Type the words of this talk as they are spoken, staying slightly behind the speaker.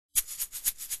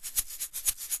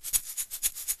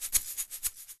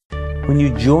When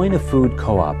you join a food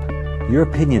co-op, your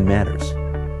opinion matters.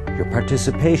 Your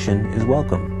participation is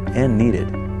welcome and needed.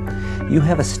 You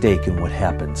have a stake in what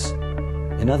happens.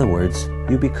 In other words,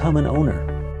 you become an owner.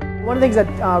 One of the things that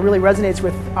really resonates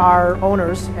with our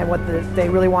owners and what they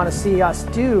really want to see us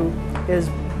do is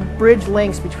bridge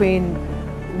links between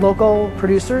local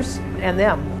producers and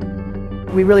them.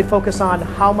 We really focus on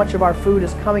how much of our food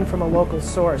is coming from a local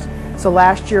source. So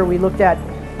last year we looked at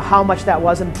how much that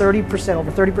was, and over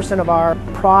 30% of our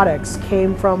products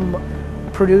came from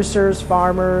producers,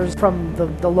 farmers, from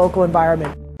the local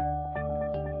environment.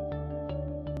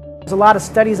 There's a lot of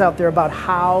studies out there about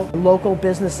how local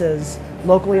businesses,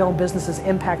 locally owned businesses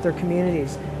impact their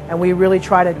communities. And we really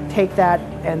try to take that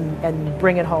and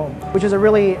bring it home, which is a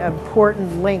really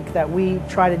important link that we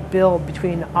try to build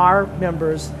between our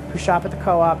members who shop at the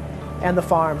co-op and the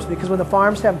farms. Because when the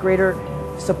farms have greater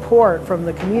support from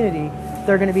the community,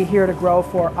 they're going to be here to grow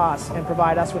for us and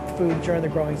provide us with food during the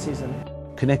growing season.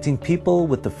 Connecting people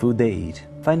with the food they eat.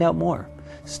 Find out more.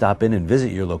 Stop in and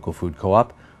visit your local food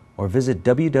co-op or visit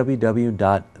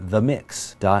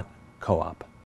www.themix.coop.